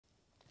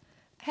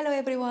Hello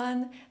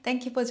everyone,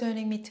 thank you for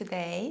joining me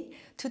today.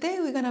 Today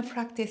we're gonna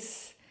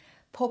practice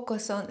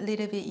focus on a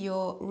little bit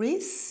your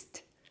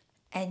wrist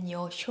and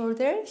your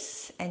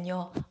shoulders and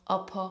your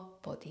upper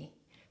body.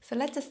 So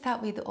let's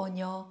start with on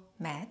your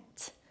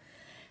mat.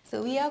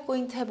 So we are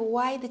going to have a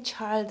wide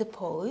child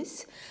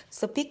pose.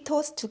 So big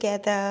toes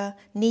together,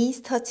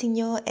 knees touching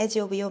your edge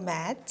of your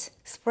mat.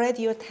 Spread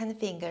your 10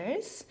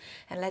 fingers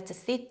and let's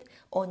sit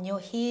on your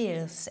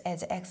heels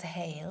as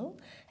exhale.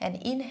 And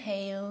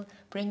inhale,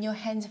 bring your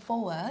hands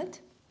forward.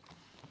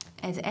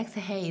 As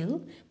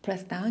exhale,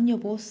 press down your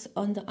both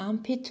on the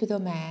armpit to the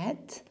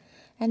mat.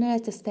 And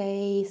let's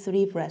stay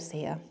 3 breaths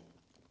here.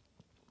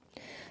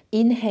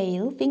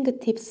 Inhale,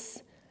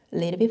 fingertips a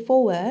little bit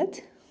forward.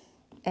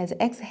 As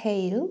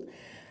exhale,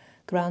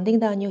 grounding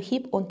down your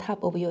hip on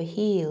top of your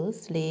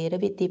heels, a little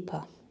bit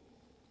deeper.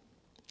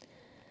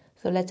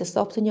 So let's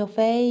soften your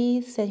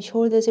face and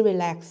shoulders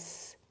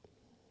relax.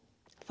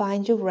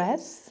 Find your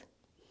breath.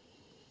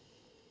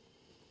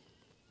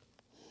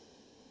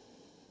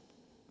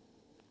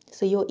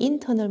 So your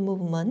internal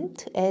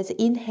movement, as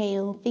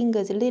inhale,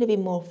 fingers a little bit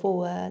more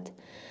forward.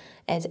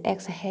 As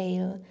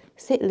exhale,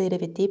 sit a little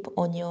bit deep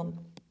on your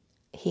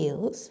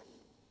heels.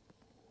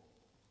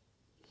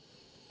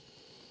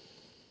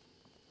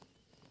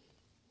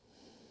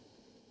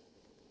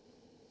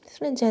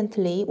 And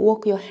gently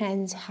walk your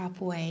hands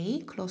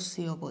halfway close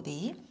to your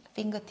body,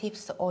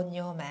 fingertips on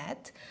your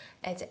mat.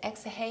 As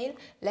exhale,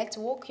 let's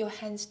walk your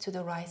hands to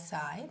the right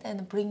side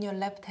and bring your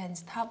left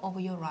hand top over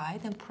your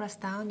right and press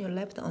down your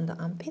left on the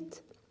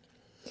armpit.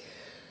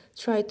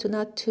 Try to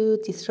not to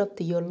disrupt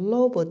your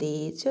lower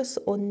body, just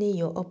only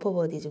your upper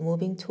body is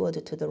moving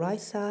toward to the right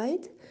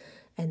side.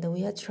 And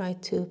we are trying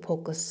to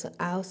focus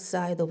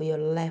outside of your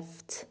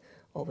left,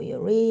 over your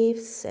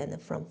ribs, and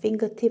from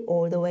fingertip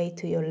all the way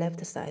to your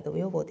left side of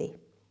your body.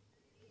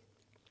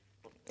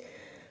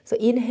 So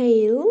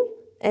inhale,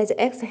 as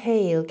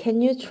exhale,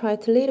 can you try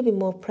to a little bit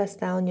more press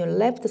down your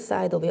left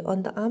side of your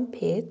under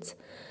armpit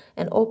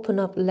and open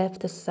up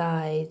left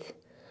side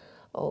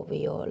of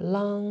your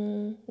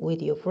lung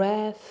with your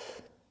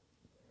breath.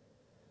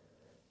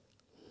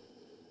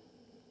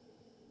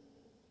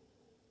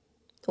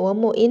 One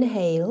more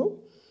inhale.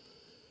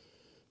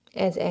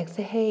 As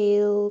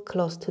exhale,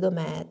 close to the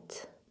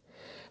mat.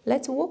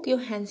 Let's walk your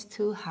hands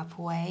to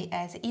halfway.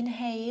 As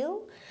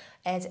inhale,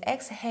 as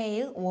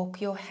exhale, walk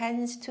your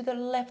hands to the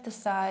left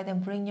side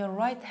and bring your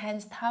right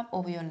hand top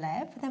over your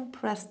left and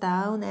press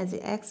down. As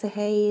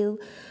exhale,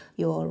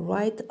 your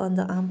right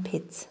under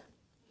armpit.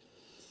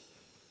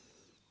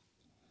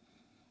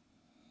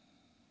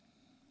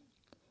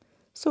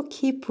 So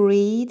keep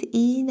breathe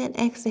in and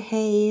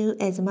exhale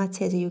as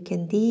much as you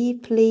can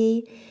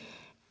deeply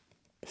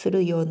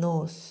through your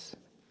nose.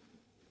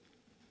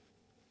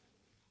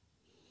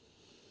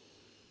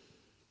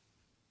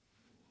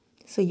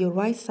 So your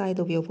right side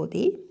of your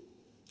body,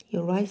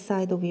 your right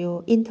side of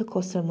your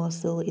intercostal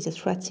muscle is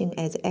stretching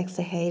as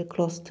exhale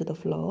close to the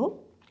floor.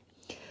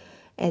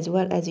 As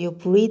well as your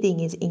breathing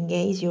is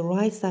engaged your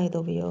right side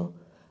of your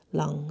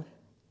lung.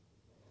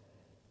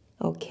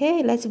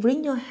 Okay, let's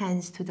bring your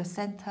hands to the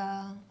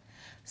center.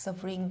 So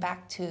bring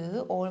back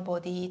to all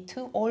body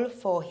to all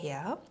four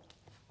here.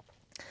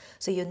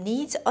 So your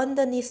knees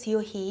underneath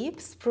your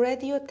hips,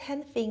 spread your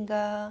 10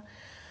 finger.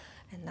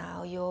 And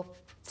now you're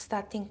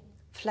starting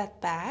flat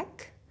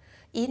back.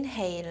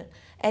 Inhale.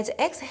 As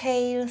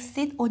exhale,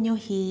 sit on your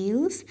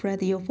heels.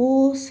 Spread your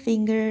both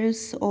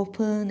fingers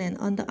open and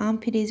under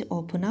armpit is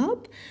open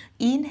up.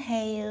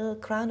 Inhale,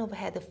 crown of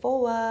head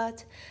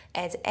forward.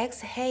 As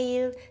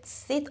exhale,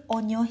 sit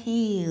on your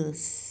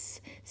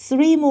heels.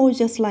 3 more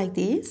just like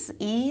this.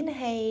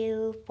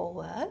 Inhale,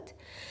 forward.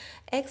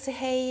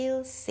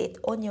 Exhale, sit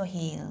on your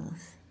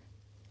heels.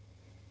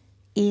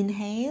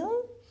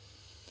 Inhale.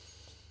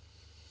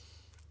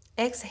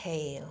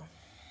 Exhale.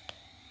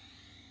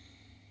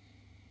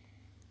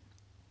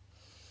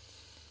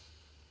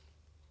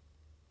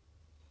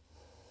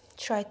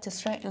 Try to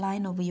straight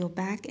line over your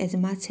back as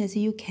much as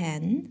you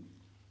can.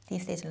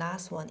 This is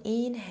last one.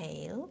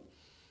 Inhale.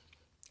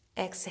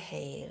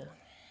 Exhale.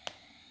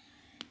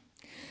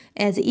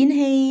 As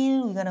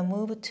inhale, we're gonna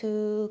move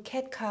to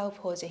cat-cow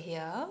pose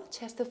here.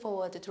 Chest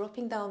forward,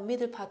 dropping down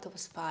middle part of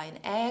spine.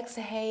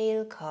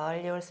 Exhale,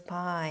 curl your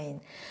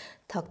spine.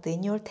 Tucked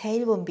in your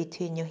tailbone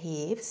between your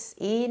hips.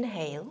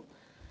 Inhale.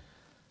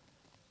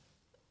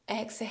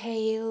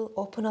 Exhale,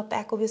 open up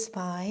back of your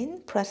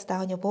spine. Press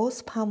down your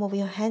both palm of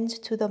your hands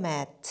to the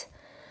mat.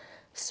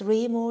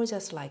 3 more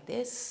just like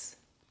this.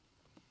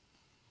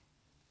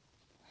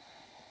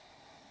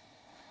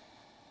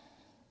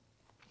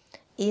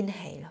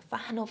 Inhale,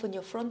 fan open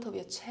your front of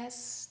your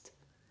chest.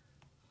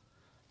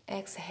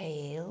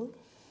 Exhale.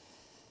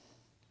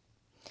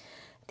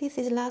 This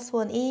is last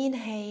one.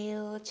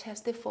 Inhale,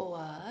 chest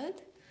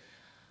forward.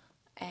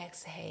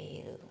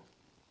 Exhale.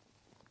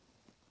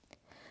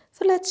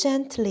 So let's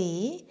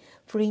gently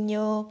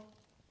rearrange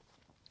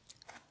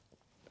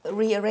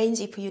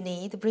if you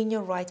need. Bring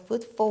your right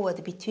foot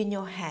forward between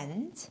your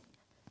hands.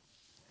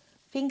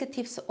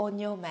 Fingertips on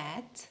your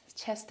mat.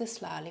 chest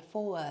slightly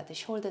forward,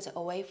 shoulders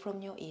away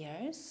from your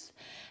ears.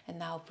 And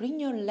now bring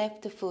your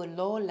left foot,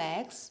 lower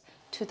legs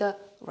to the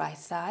right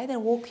side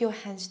and walk your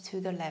hands to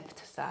the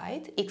left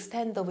side.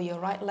 Extend over your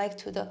right leg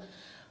to the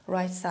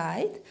right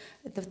side.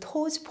 The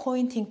toes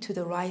pointing to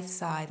the right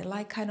side,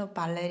 like kind of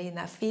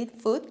ballerina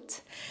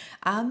foot.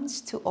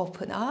 Arms to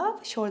open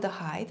up, shoulder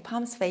height,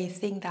 palms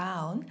facing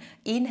down.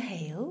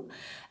 Inhale.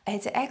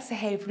 As you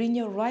exhale, bring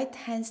your right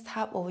hands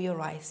top over your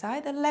right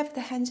side and left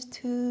hand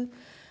to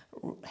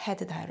head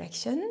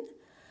direction.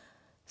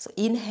 So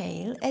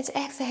inhale. As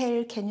you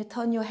exhale, can you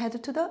turn your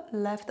head to the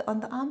left on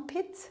the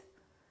armpit?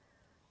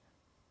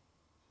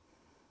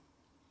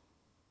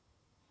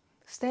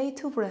 Stay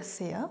 2 breaths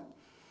here.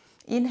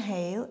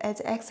 Inhale. As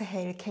you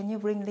exhale, can you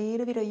bring a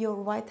little bit of your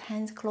right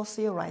hand close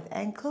to your right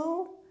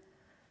ankle?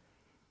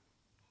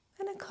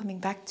 And then coming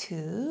back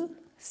to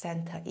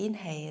center.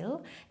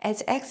 Inhale.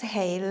 As you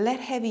exhale, let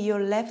heavy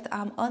your left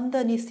arm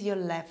underneath your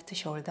left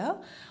shoulder.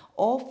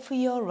 Off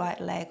your right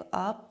leg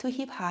up to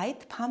hip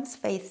height, palms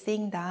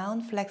facing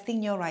down,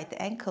 flexing your right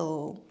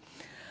ankle.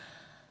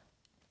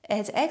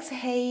 As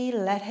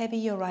exhale, let heavy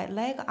your right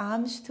leg,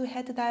 arms to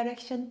head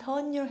direction,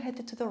 turn your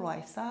head to the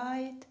right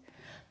side.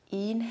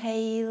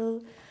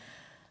 Inhale,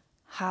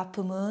 half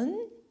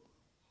moon.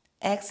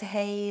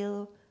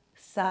 Exhale,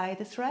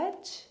 side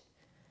stretch.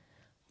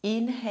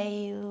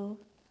 Inhale,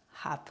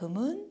 half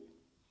moon.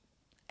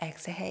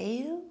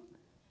 Exhale,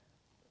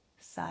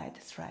 side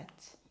stretch.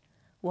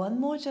 One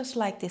more just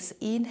like this.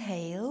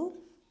 Inhale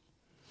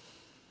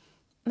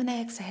and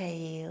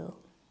exhale.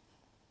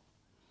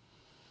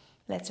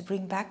 Let's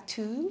bring back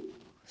to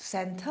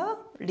center.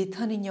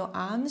 Returning your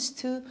arms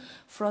to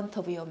front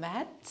of your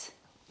mat.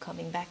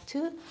 Coming back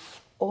to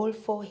all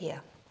four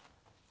here.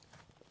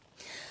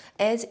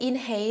 As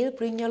inhale,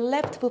 bring your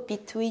left foot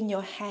between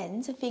your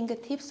hands,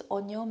 fingertips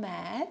on your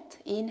mat.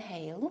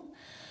 Inhale.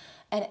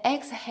 And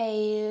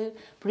exhale,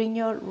 bring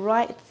your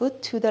right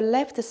foot to the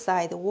left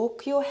side.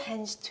 Walk your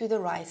hands to the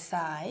right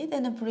side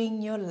and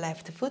bring your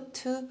left foot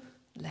to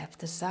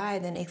left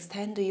side and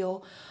extend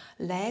your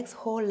legs,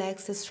 whole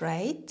legs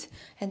straight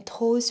and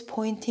toes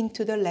pointing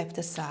to the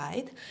left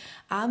side.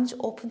 Arms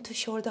open to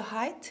shoulder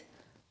height.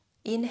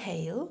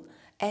 Inhale.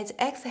 As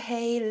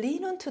exhale,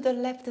 lean onto the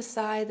left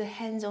side,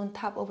 hands on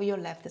top of your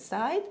left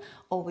side,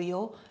 over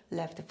your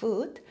left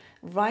foot,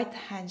 right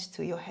hands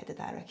to your head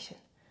direction.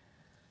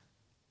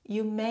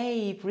 You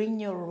may bring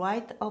your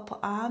right upper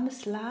arm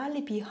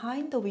slightly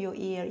behind of your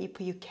ear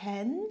if you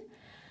can.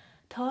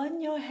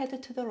 Turn your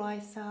head to the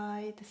right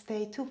side.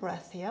 Stay 2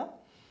 breaths here.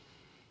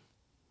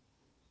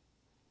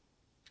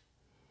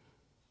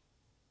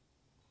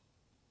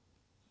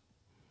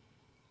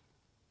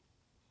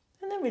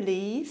 And then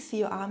release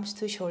your arms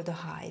to shoulder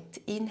height.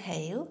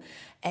 Inhale.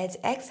 As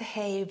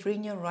exhale,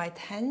 bring your right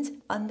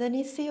hand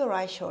underneath your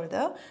right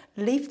shoulder.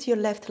 Lift your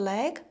left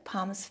leg,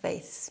 palms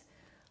face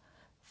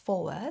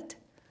forward.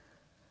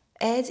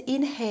 As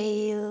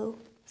inhale,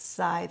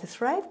 side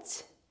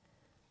stretch.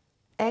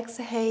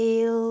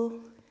 Exhale.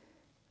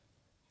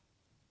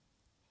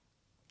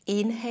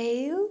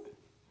 Inhale.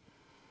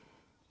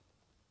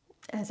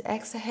 As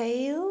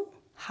exhale,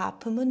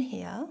 half moon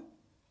here.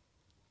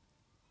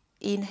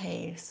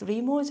 Inhale,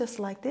 3 more just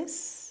like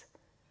this.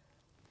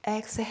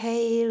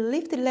 Exhale,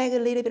 lift the leg a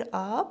little bit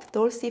up,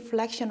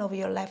 dorsiflexion of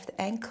your left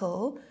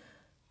ankle.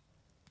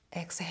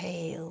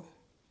 Exhale.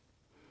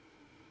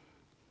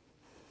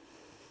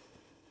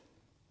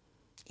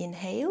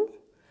 Inhale.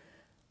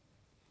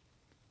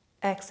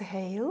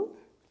 Exhale.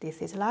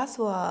 This is last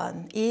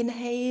one.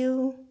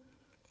 Inhale.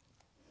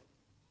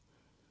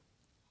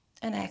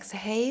 And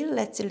exhale.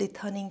 Let's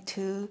returning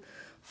to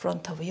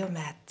front of your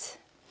mat.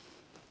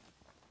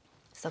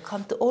 So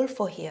come to all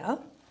four here.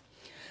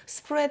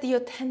 Spread your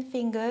 10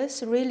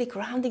 fingers, really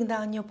grounding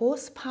down your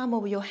both palm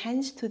of your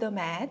hands to the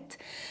mat.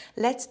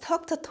 Let's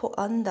tuck the toe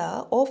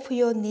under, off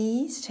your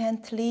knees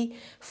gently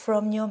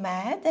from your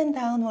mat and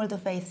downward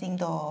facing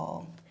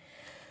dog.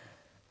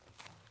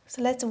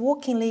 So let's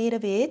walking a little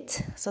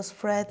bit. So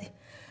spread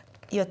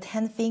your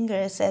 10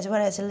 fingers as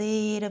well as a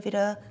little bit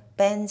of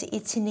bend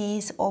each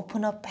knees,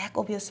 open up back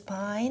of your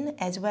spine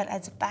as well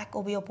as back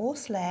of your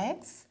both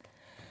legs.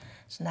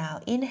 So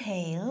now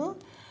inhale,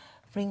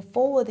 bring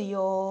forward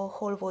your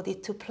whole body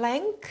to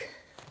plank.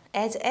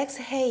 As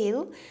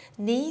exhale,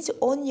 knees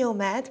on your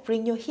mat,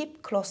 bring your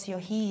hip close your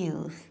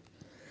heels.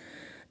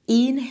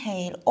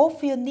 Inhale,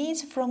 off your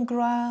knees from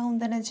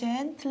ground and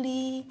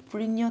gently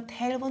bring your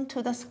tailbone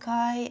to the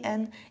sky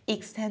and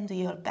extend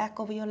your back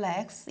of your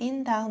legs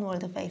in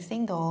downward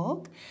facing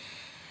dog.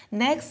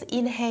 Next,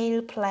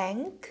 inhale,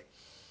 plank.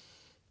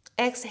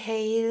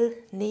 Exhale,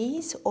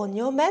 knees on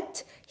your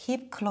mat,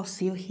 hip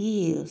close your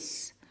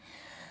heels.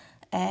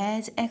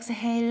 As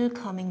exhale,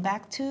 coming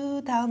back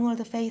to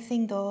downward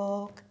facing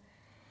dog.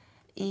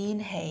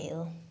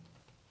 Inhale.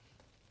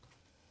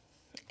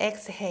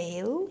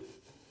 Exhale.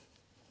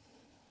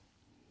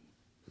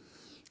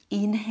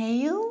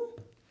 Inhale.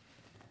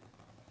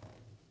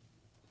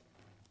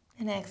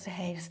 And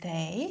exhale,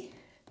 stay.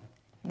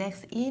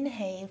 Next,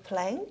 inhale,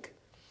 plank.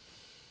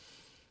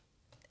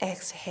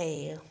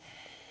 Exhale.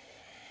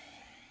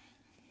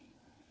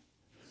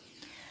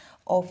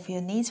 off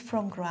your knees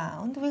from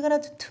ground. We're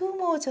gonna do 2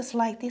 more just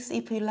like this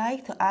if you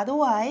like to.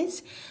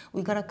 Otherwise,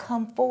 we're gonna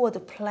come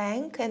forward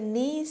plank and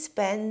knees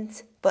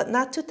bend, but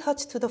not to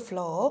touch to the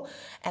floor.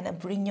 And then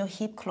bring your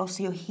hip close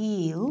to your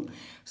heel.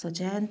 So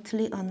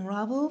gently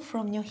unravel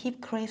from your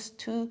hip crest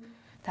to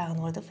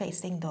downward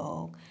facing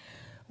dog.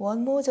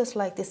 1 more just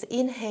like this.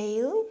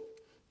 Inhale,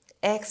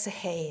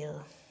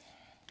 exhale.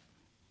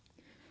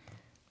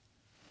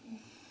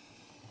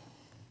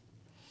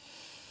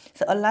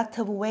 So a lot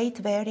of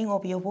weight bearing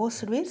of your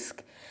both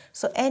wrist.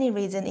 So any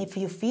reason if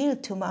you feel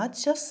too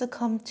much, just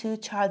come to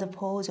child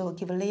pose or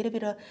give a little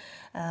bit of,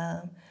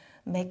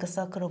 make a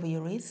circle of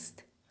your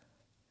wrist.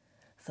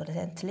 So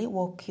gently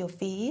walk your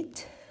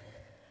feet.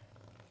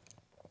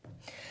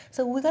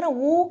 So we're gonna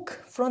walk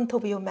front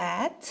of your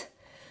mat.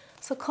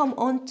 So come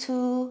on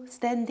to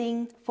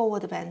standing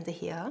forward bend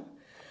here.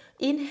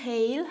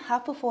 Inhale,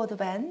 half forward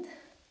bend.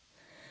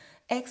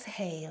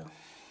 Exhale.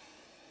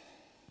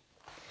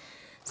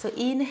 So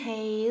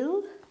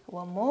inhale,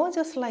 1 more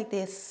just like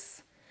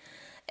this.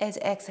 As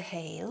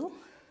exhale.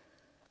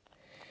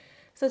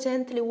 So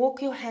gently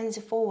walk your hands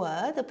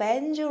forward,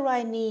 bend your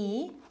right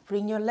knee,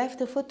 bring your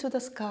left foot to the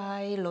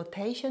sky,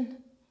 rotation.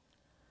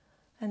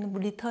 And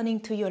returning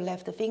to your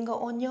left finger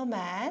on your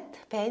mat,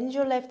 bend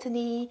your left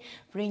knee,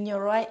 bring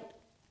your right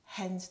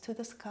hands to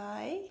the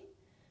sky,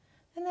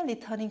 and then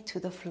returning to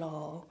the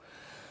floor.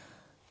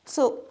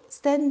 So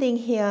standing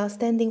here,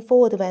 standing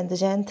forward, bend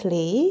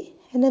gently.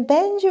 And then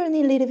bend your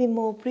knee a little bit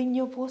more. Bring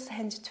your both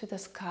hands to the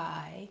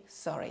sky.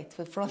 Sorry, to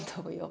the front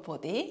of your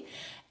body.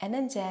 And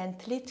then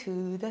gently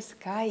to the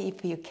sky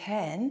if you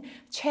can.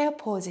 Chair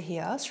pose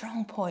here.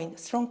 Strong point,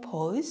 strong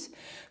pose.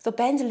 So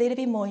bend a little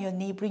bit more your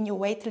knee. Bring your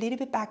weight a little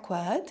bit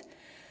backward.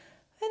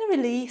 And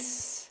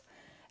release.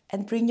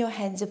 And bring your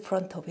hands in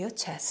front of your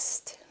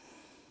chest.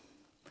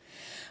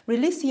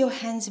 Release your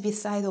hands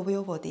beside of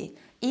your body.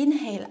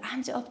 Inhale,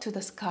 arms up to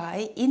the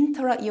sky.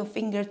 Interact your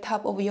finger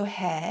top of your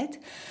head.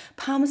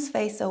 Palms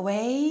face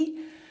away.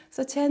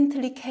 So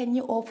gently can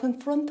you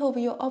open front of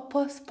your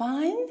upper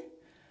spine?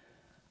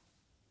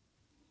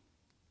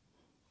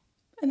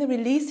 And then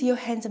release your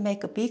hands,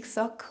 make a big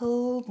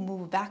circle.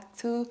 Move back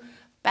to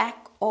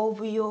back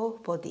of your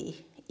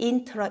body.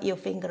 Interact your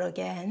finger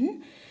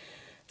again.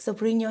 So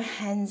bring your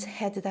hands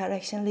head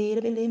direction a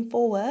little bit lean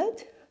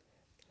forward.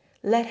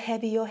 Let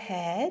heavy your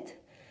head.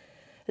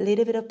 A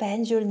little bit of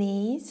bend your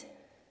knees.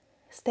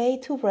 Stay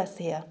 2 breaths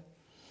here.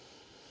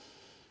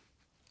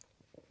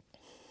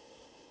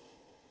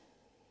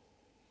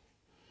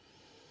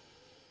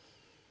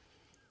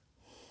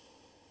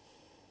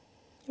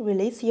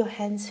 Release your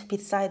hands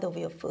beside of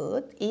your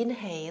foot.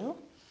 Inhale.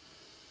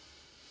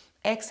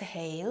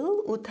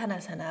 Exhale.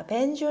 Uttanasana.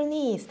 Bend your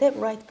knees. Step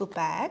right foot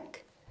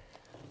back.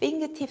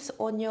 Fingertips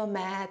on your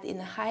mat in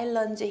a high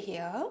lunge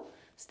here.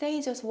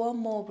 Stay just 1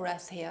 more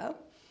breath here.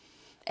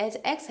 As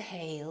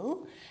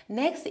exhale,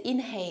 next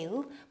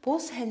inhale,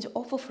 both hands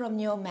off from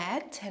your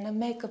mat and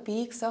make a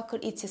big circle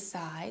each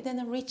side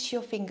and reach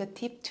your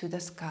fingertip to the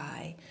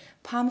sky.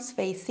 Palms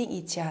facing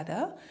each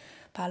other.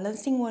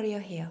 Balancing warrior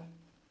here.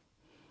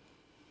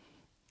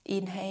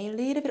 Inhale,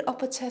 little bit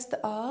upper chest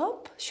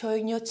up,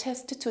 showing your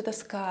chest to the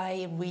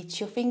sky. Reach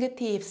your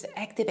fingertips,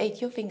 activate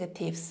your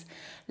fingertips.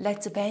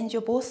 Let's bend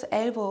your both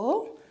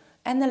elbow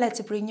and let's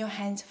bring your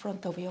hands in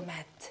front of your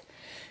mat.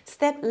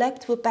 Step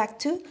left foot back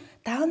to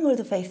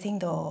downward facing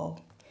dog.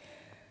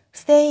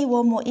 Stay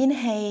 1 more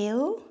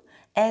inhale.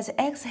 As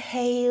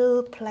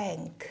exhale,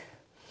 plank.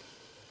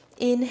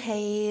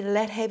 Inhale,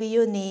 let heavy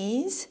your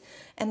knees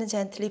and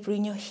gently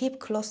bring your hip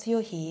close to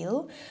your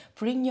heel.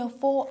 Bring your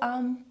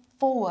forearm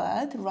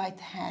forward, right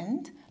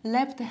hand,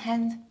 left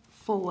hand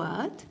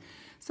forward.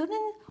 So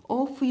then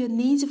off your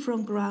knees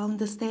from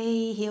ground,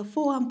 stay here,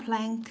 forearm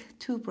plank,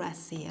 2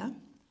 breaths here.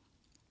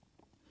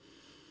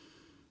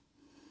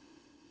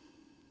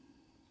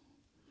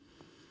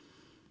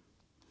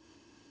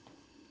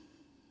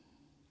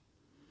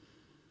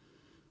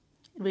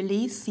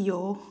 Release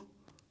your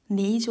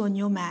knees on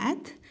your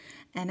mat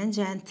and then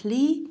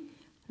gently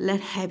let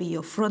heavy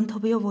your front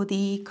of your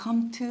body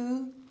come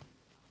to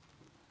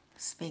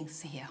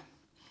Sphinx here.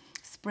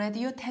 Spread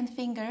your 10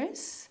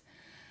 fingers.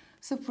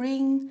 So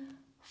bring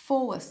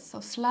forward, so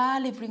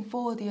slightly bring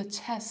forward your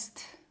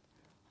chest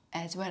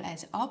as well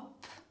as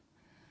up.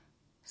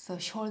 So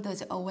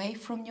shoulders away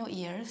from your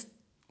ears.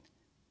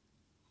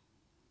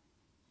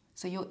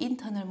 So your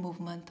internal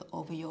movement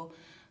of your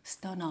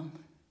sternum.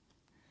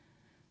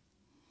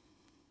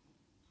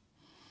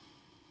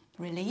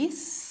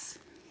 Release.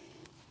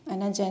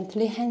 And then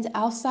gently hands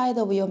outside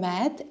of your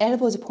mat,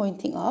 elbows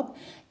pointing up.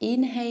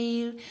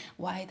 Inhale,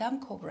 wide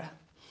arm cobra.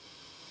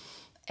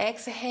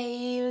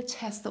 Exhale,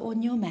 chest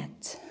on your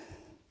mat.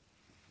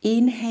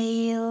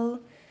 Inhale,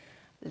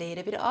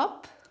 little bit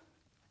up.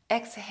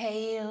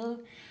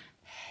 Exhale,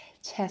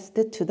 chest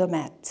to the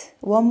mat.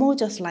 1 more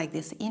just like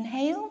this.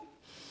 Inhale.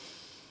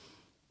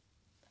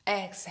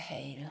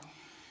 Exhale.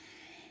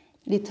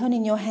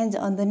 Returning your hands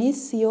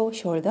underneath your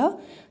shoulder.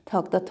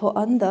 Tuck the toe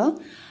under.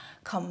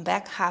 Come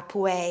back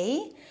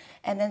halfway.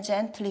 And then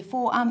gently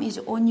forearm is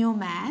on your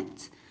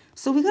mat.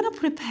 So we're gonna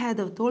prepare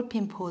the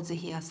dolphin pose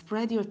here.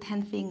 Spread your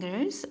 10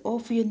 fingers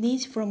off your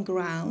knees from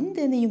ground,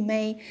 and you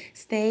may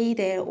stay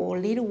there or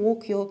little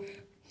walk your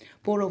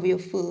ball of your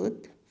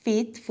foot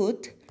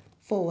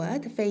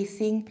forward,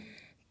 facing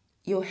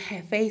your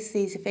face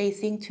is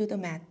facing to the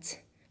mat,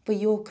 but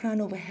your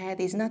crown of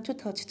head is not to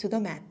touch to the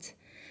mat.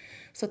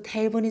 So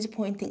tailbone is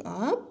pointing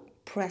up.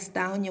 Press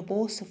down your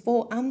both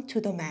forearm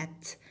to the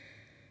mat.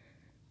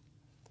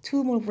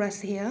 2 more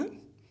breaths here.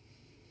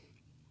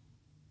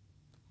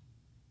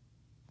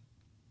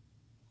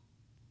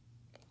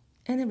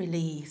 And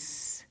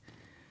release.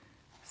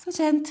 So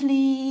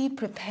gently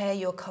prepare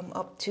your come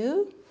up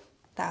to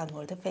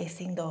downward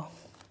facing dog.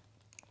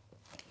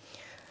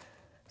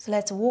 So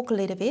let's walk a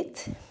little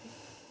bit.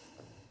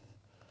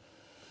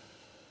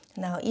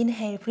 Now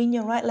inhale, bring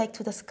your right leg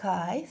to the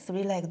sky,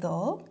 3-leg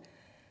dog.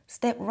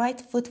 Step right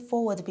foot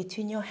forward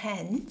between your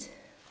hands,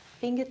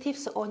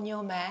 fingertips on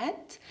your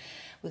mat.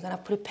 We're gonna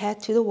prepare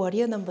to the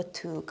warrior number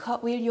 2.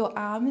 Cartwheel your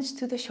arms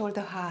to the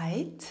shoulder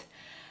height.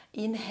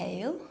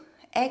 Inhale.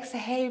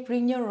 Exhale,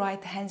 bring your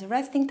right hands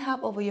resting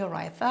top over your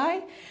right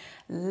thigh.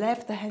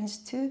 Left hands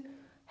to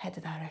head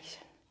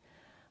direction.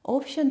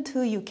 Option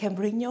 2, you can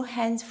bring your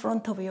hands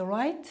front of your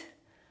right.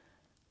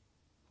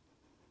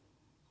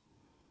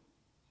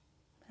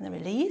 And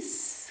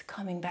release.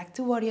 Coming back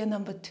to warrior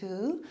number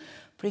 2.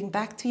 Bring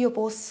back to your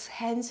both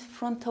hands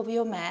front of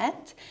your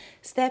mat.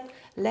 Step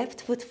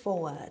left foot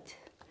forward.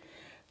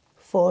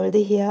 Fold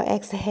here,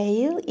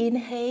 exhale.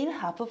 Inhale,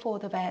 half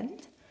forward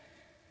bend.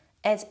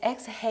 As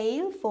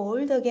exhale,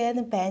 fold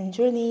again, bend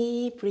your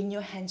knee, bring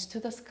your hands to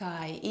the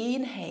sky.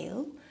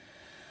 Inhale,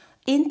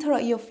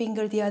 interlock your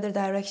finger the other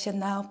direction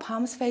now,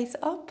 palms face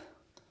up.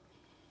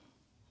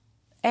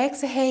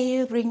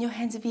 Exhale, bring your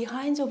hands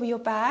behind over your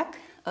back.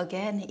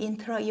 Again,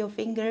 interlock your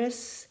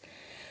fingers,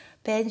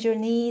 bend your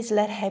knees,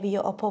 let heavy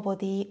your upper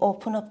body,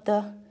 open up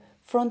the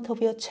front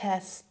of your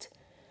chest.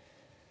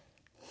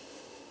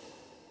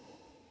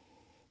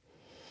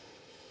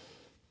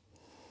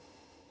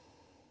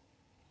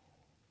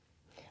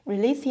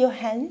 Release your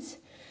hands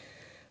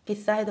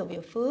beside of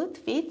your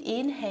feet.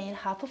 Inhale,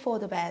 half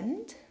forward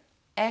bend.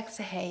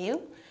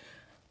 Exhale,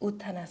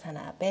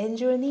 Uttanasana. Bend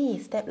your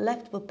knees, step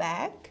left foot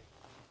back.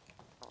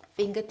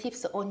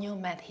 Fingertips on your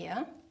mat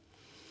here.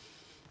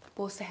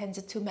 Both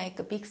hands to make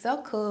a big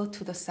circle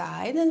to the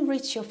side and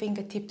reach your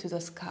fingertip to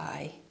the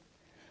sky.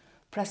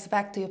 Press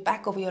back to your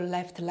back of your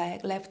left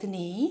leg, left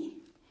knee.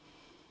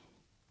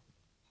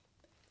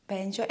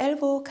 Bend your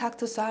elbow,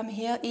 cactus arm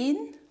here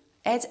in.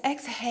 As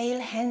exhale,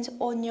 hands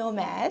on your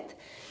mat.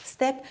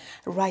 Step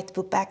right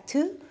foot back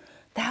to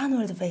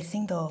downward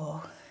facing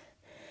dog.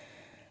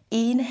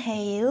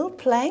 Inhale,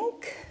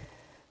 plank.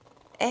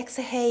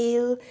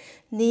 Exhale,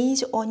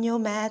 knees on your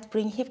mat.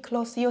 Bring hip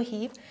close to your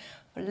hip.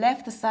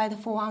 Left side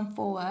forearm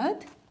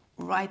forward.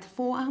 Right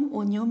forearm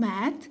on your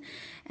mat.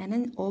 And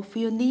then off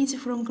your knees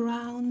from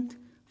ground.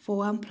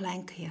 Forearm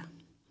plank here.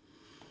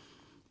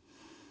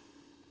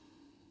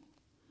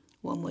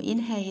 One more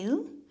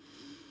inhale.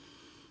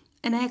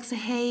 And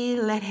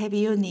exhale, let heavy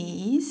your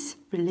knees,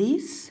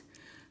 release,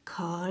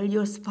 curl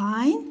your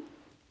spine,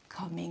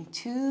 coming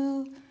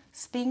to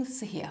Sphinx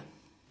here.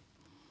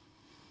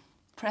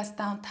 Press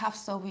down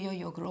tops of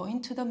your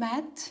groin to the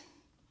mat.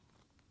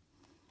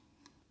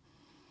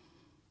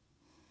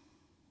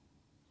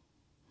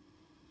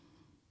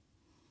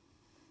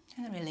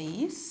 And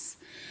release.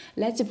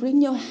 Let's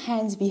bring your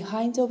hands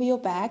behind of your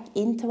back,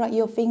 interact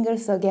your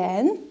fingers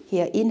again.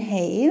 Here,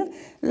 inhale,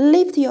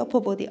 lift your upper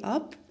body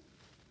up.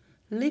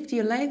 Lift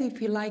your leg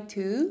if you like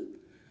to.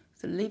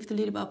 So lift a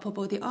little bit upper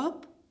body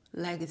up,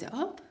 legs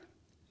up.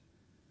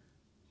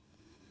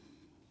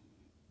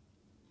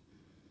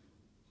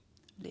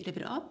 Little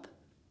bit up.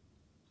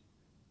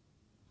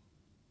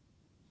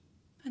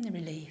 And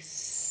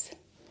release.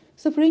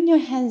 So bring your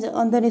hands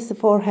underneath the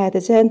forehead,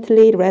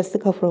 gently rest a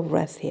couple of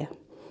breaths here.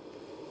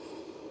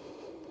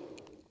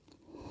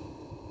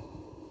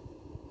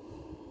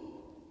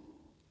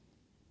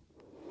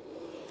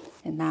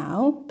 And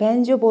now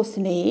bend your both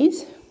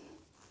knees.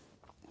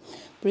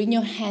 Bring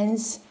your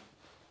hands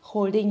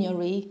holding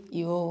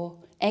your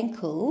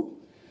ankle,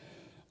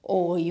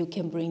 or you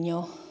can bring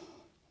your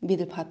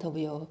middle part of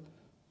your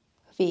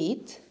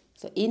feet.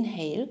 So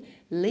inhale,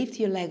 lift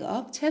your leg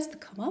up,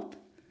 chest come up.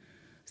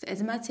 So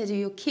as much as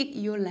you kick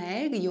your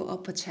leg, your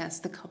upper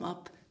chest come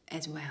up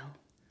as well.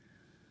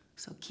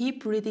 So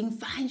keep breathing,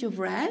 find your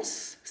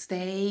breath,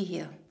 stay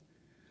here.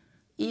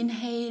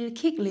 Inhale,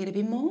 kick a little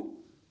bit more.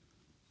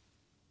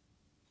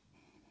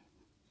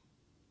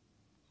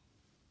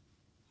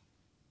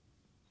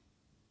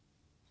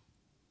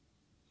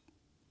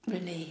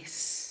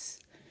 Release.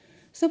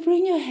 So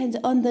bring your hands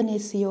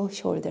underneath your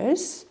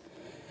shoulders.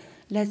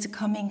 Let's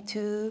coming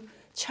to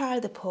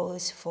child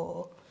pose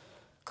for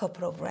a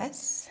couple of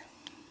breaths.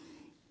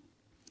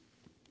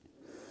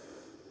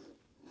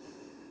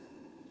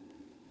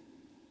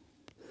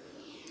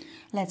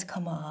 Let's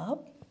come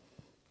up.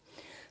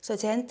 So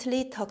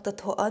gently tuck the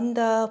toe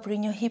under,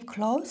 bring your hip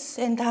close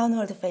and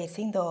downward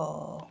facing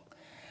dog.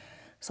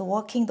 So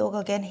walking dog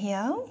again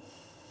here.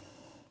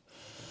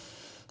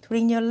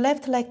 Bring your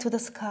left leg to the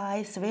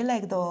sky,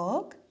 three-leg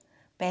dog.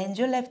 Bend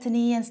your left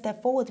knee and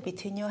step forward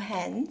between your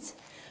hands.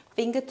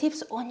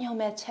 Fingertips on your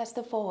mat, chest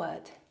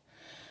forward.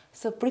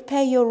 So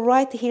prepare your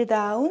right heel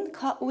down.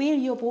 Cartwheel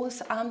your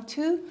both arm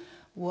to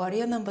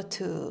warrior number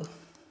 2.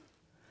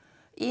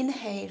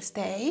 Inhale,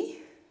 stay.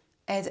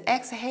 As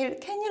exhale,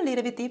 can you a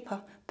little bit deeper?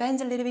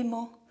 Bend a little bit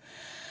more.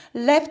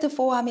 Left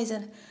forearm is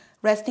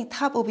resting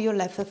top of your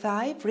left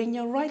thigh. Bring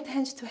your right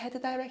hand to head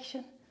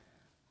direction.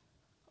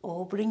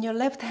 Or bring your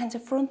left hand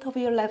in front of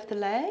your left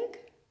leg.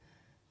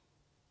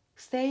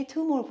 Stay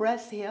 2 more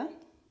breaths here.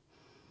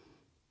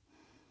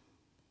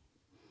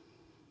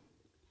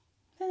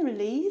 And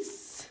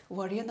release.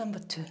 Warrior number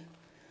 2.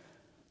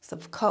 So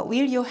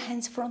cartwheel your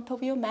hands in front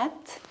of your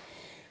mat.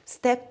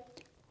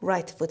 Step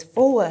right foot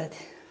forward.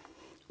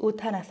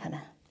 Uttanasana.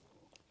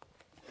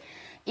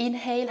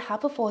 Inhale,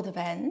 half forward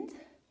bend.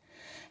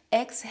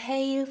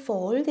 Exhale,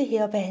 fold.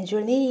 Here, bend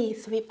your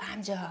knees, sweep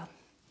arms up.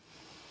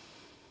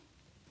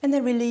 And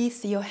then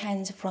release your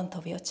hands in front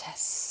of your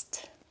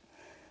chest.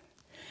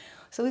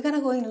 So we're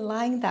gonna go in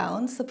lying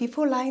down. So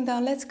before lying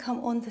down, let's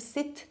come on to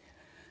sit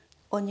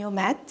on your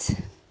mat.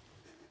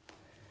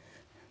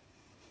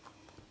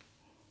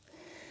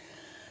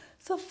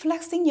 So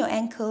flexing your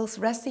ankles,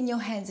 resting your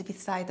hands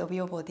beside of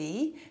your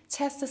body,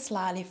 chest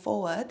slightly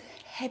forward,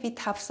 heavy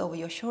tops over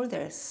your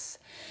shoulders.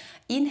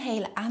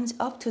 Inhale, arms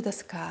up to the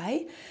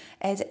sky.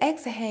 As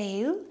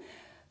exhale,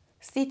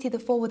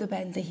 seated forward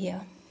bend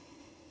here.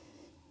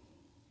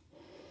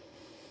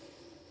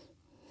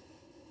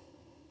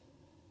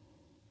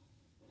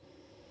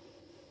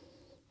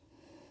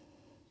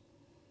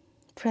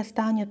 Press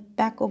down your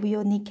back of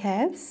your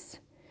kneecaps.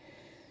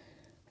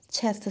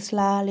 Chest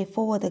slightly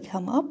forward,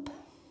 come up.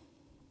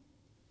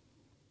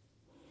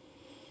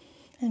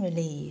 And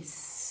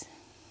release.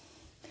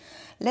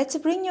 Let's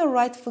bring your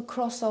right foot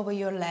cross over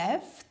your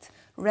left,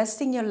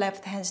 resting your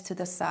left hands to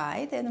the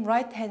side, and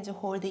right hand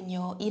holding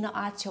your inner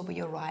arch over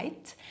your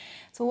right.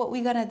 So what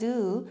we're gonna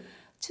do,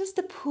 just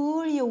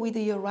pull with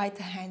your right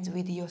hand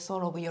with your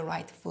sole of your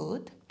right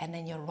foot, and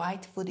then your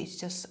right foot is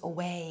just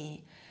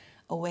away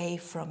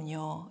from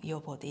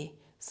your body.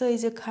 So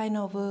it's a kind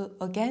of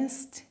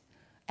against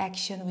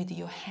action with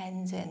your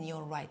hands and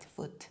your right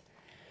foot.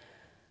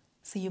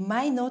 So you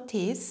might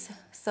notice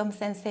some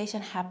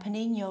sensation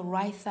happening your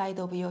right side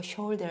of your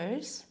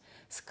shoulders,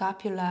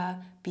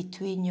 scapula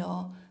between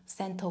your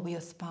center of your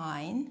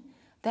spine.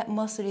 That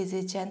muscle is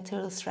a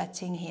gentle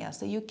stretching here.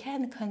 So you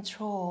can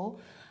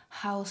control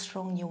how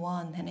strong you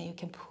want, and you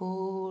can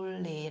pull a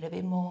little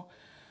bit more,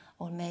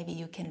 or maybe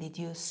you can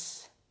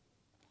reduce.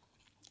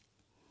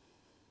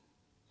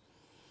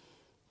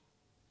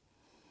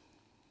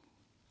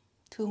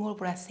 Two more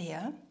breaths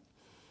here.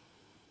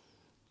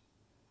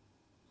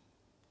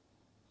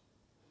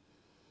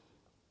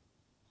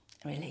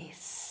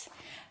 Release.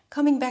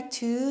 Coming back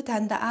to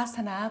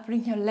Dandasana,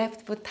 bring your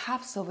left foot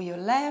tops over your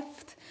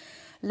left.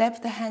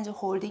 Left hand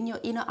holding your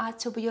inner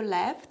arch over your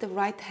left. The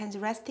right hand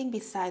resting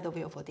beside of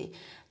your body.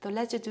 So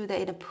let's do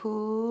that and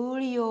pull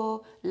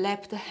your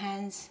left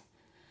hands,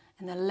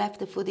 and the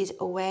left foot is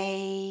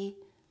away.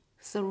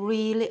 So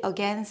really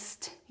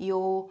against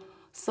your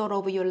sole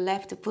of your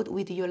left foot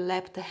with your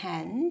left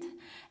hand,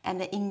 and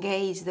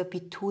engage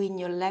between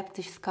your left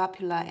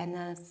scapula and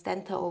the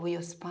center of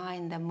your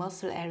spine. The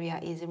muscle area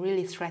is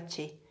really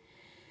stretchy.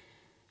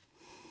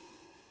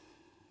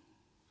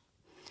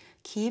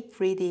 Keep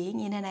breathing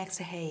in and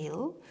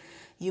exhale.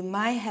 You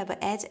might have,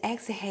 as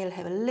exhale,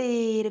 have a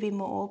little bit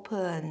more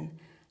open.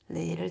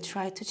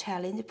 Try to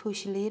challenge,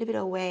 push a little bit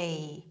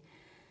away.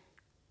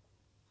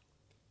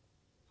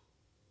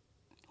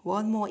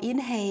 One more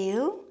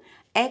inhale,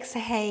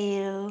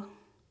 exhale.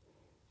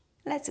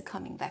 Let's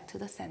coming back to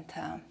the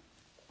center.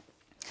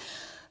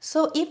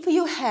 So if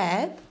you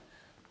have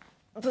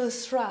a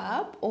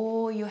strap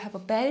or you have a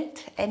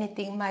belt,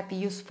 anything might be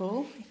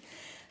useful.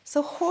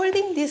 So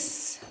holding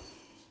this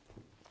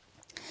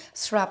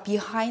strap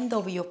behind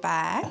of your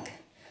back.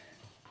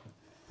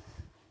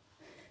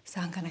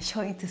 So I'm gonna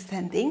show you to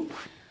standing.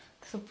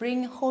 So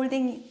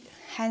holding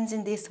hands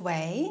in this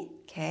way,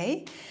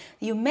 okay?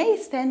 You may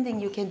standing,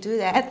 you can do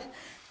that,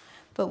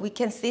 but we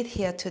can sit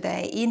here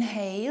today.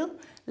 Inhale,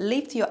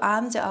 lift your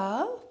arms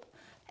up.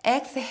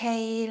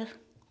 Exhale,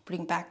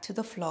 bring back to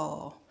the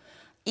floor.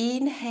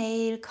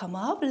 Inhale, come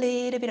up, a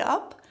little bit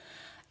up.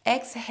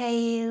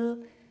 Exhale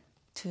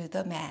to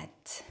the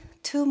mat.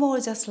 Two more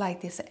just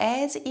like this.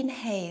 As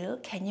inhale,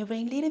 can you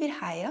bring a little bit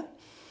higher?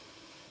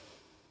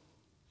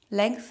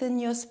 Lengthen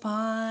your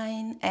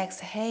spine.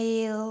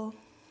 Exhale,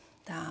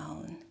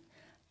 down.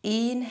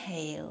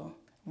 Inhale,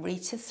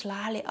 reach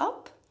slightly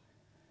up.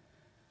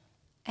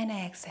 And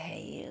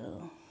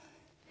exhale.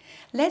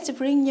 Let's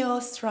bring your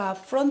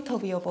strap front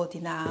of your body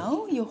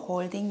now. You're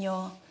holding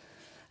your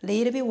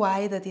little bit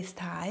wider this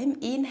time.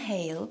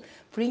 Inhale,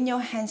 bring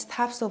your hands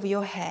tops of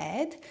your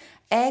head.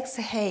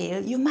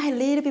 Exhale, you might a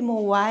little bit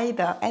more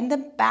wider, and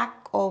then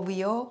back of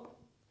your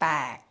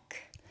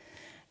back.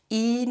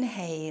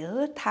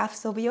 Inhale,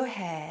 tops of your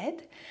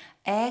head.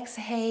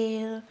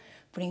 Exhale,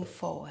 bring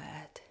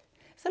forward.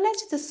 So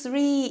let's do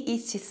 3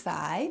 each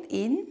side.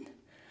 In,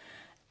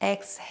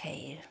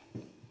 exhale.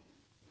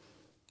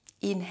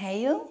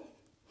 Inhale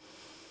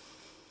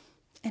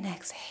and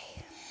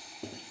exhale.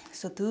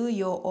 So do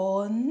your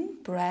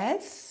own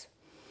breath.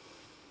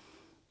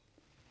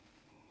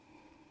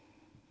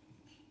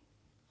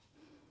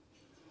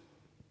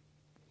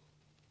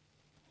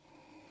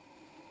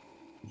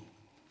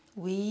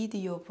 With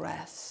your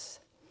breath.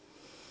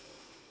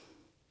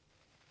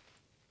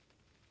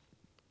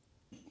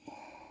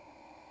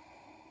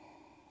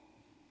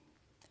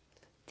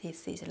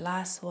 This is the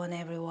last one,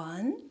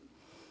 everyone.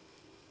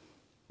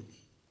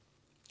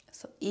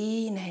 So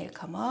inhale,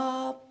 come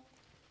up.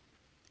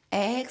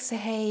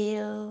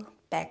 Exhale,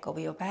 back of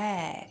your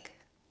back.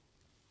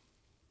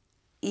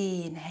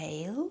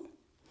 Inhale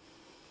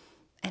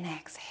and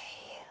exhale.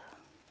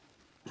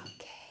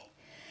 Okay.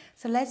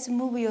 So let's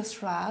move your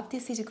strap.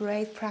 This is a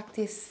great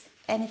practice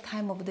any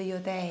time of your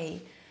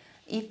day.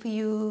 If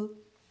you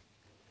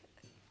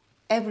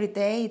every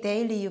day,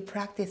 daily you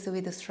practice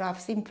with the strap,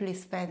 simply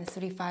spend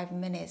 3-5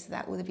 minutes.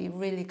 That would be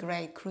really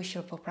great,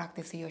 crucial for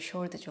practicing your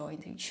shoulder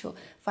joint,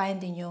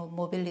 finding your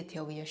mobility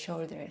of your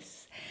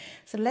shoulders.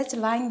 So let's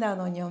lie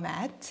down on your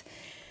mat.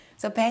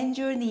 So bend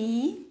your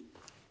knee,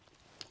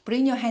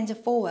 bring your hands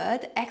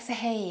forward,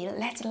 exhale.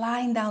 Let's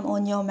lie down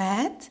on your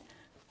mat.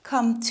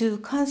 Come to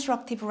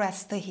constructive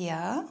rest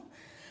here.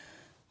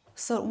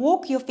 So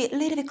walk your feet a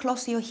little bit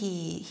close to your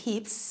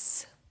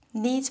hips.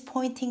 Knees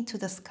pointing to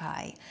the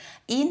sky.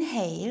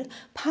 Inhale,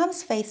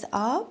 palms face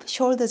up,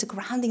 shoulders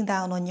grounding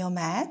down on your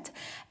mat.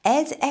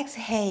 As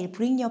exhale,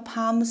 bring your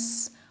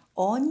palms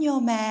on your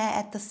mat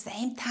at the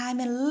same time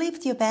and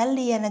lift your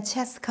belly and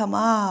chest come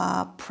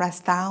up. Press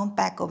down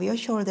back of your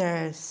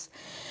shoulders.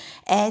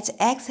 As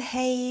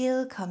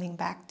exhale, coming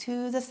back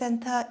to the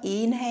center.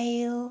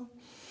 Inhale.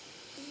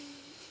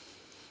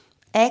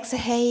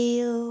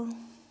 Exhale.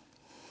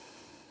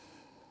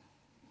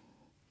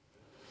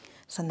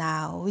 So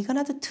now we're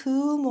gonna do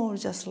 2 more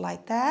just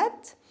like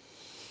that.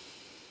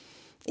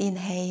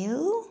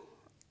 Inhale,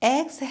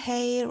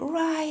 exhale,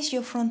 rise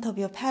your front of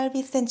your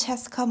pelvis and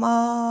chest come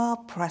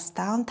up. Press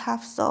down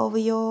tops of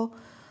your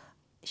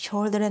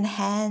shoulder and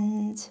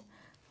hands.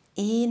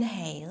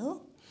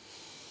 Inhale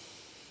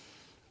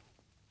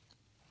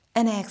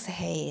and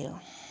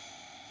exhale.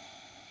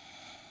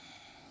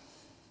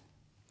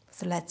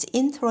 So let's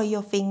intro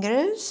your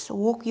fingers,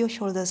 walk your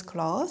shoulders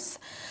close.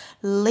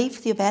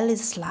 Lift your belly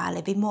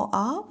slightly a bit more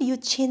up. Your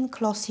chin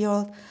close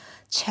your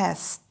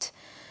chest.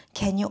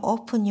 Can you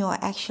open your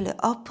actually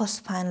upper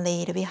spine a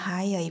little bit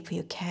higher if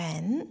you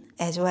can,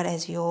 as well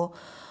as your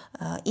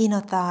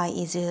inner thigh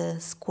is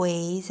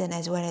squeezed and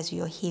as well as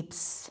your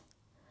hips.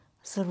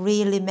 So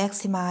really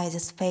maximize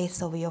the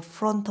space of your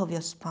front of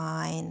your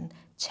spine,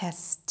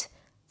 chest,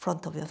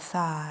 front of your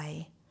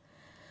thigh.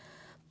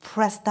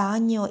 Press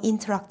down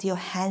interact your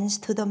hands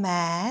to the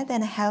mat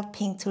and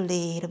helping to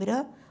little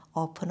bit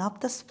open up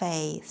the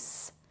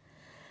space.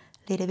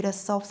 Little bit of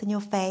soften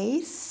your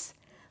face.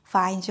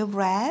 Find your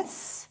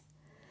breath.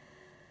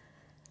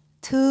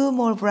 2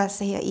 more breaths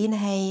here.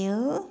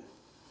 Inhale.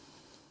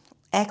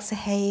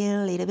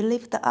 Exhale. Little bit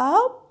lift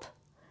up.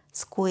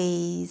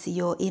 Squeeze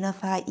your inner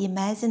thigh.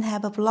 Imagine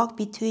have a block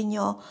between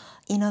your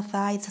inner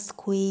thighs.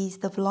 Squeeze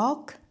the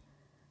block.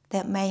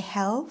 That may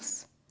help.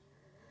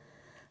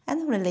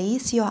 And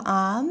release your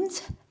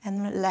arms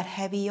and let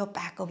heavy your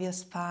back of your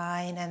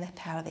spine and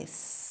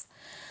pelvis.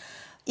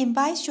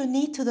 Invite your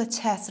knee to the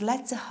chest.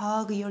 Let's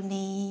hug your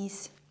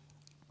knees.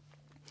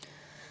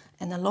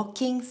 And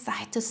looking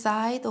side to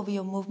side of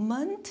your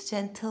movement,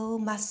 gentle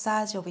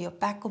massage of your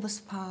back of the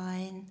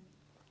spine.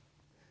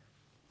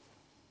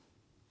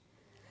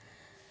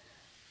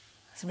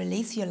 So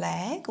release your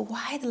leg,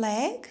 wide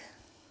leg,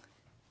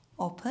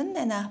 open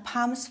and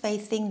palms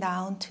facing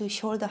down to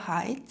shoulder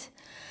height.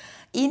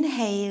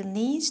 Inhale,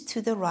 knees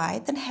to the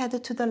right and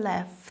head to the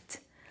left.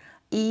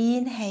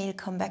 Inhale,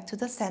 come back to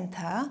the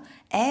center.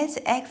 As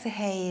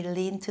exhale,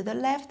 lean to the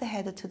left,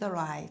 head to the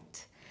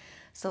right.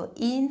 So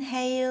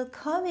inhale,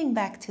 coming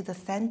back to the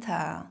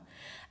center.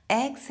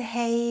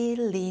 Exhale,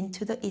 lean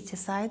to the each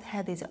side,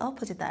 head is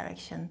opposite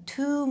direction.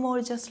 2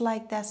 more just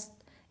like that.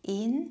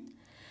 In.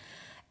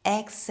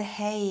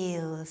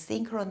 Exhale,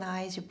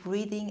 synchronize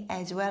breathing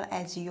as well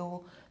as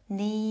your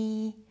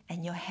knee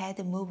and your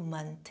head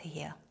movement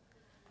here.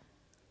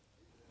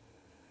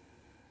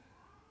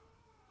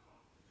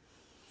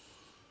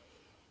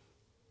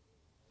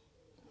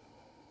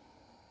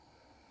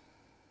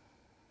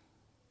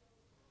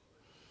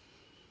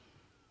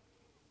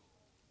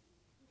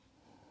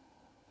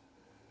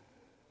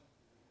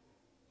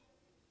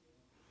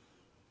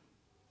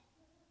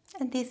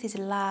 And this is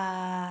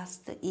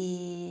last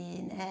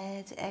in.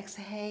 As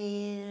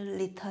exhale,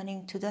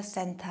 returning to the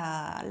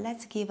center.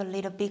 Let's give a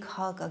little big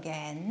hug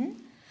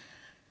again.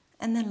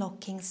 And then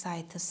rocking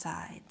side to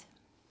side.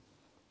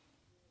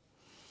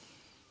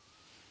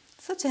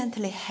 So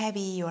gently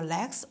heavy your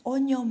legs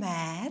on your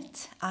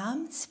mat,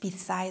 arms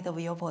beside of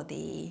your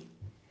body.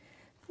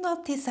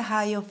 Notice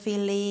how you're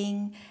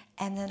feeling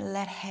and then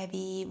let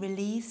heavy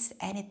release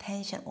any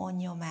tension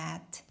on your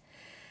mat.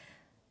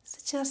 So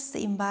just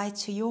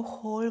invite your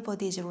whole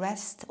body's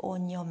rest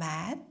on your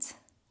mat.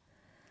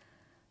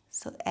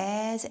 So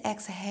as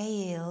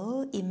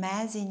exhale,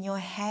 imagine your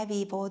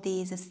heavy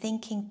body is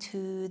sinking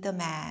to the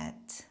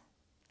mat.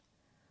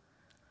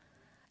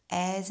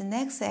 As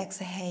next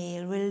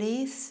exhale,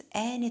 release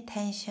any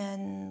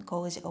tension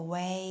goes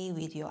away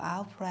with your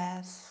out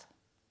breath.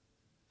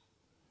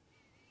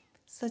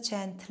 So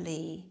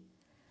gently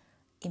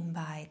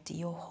invite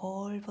your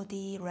whole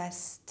body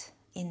rest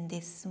in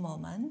this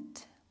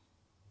moment.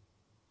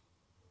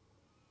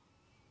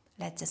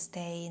 Let's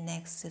stay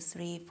next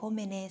 3-4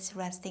 minutes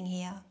resting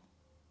here.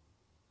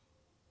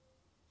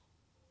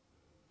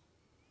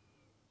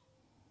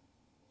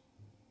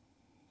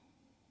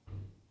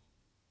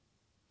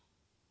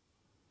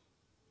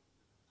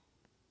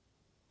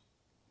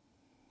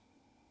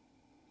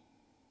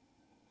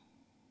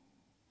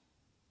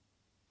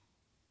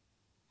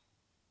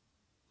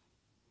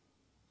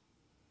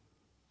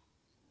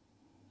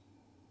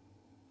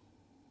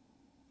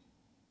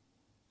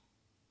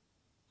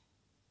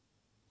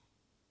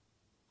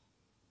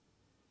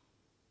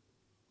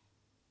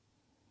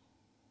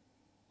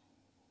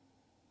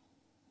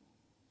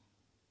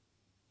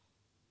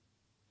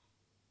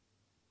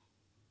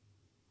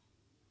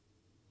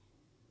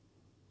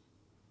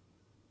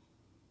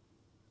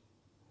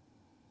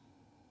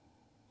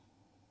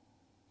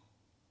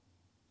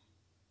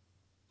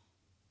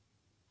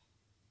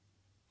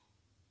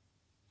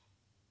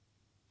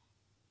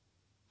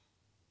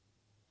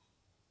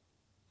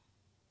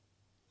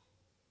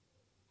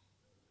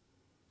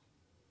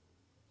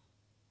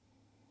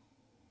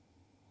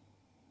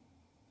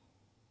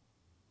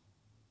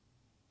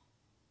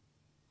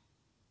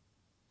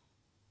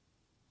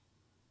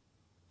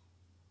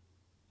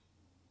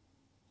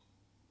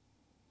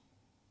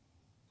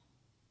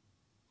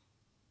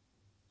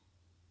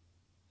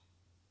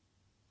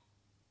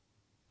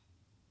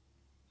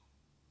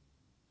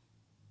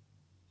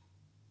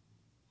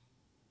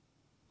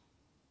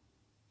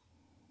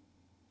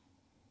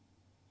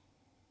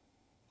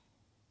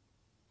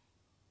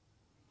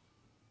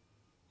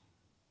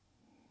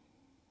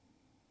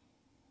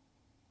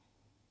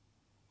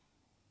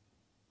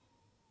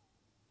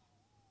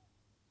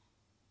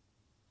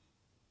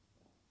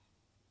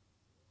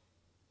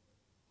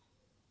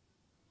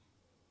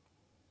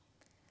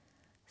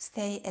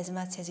 Stay as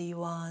much as you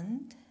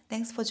want.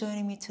 Thanks for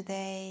joining me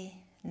today.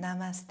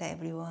 Namaste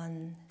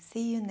everyone.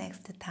 See you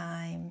next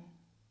time.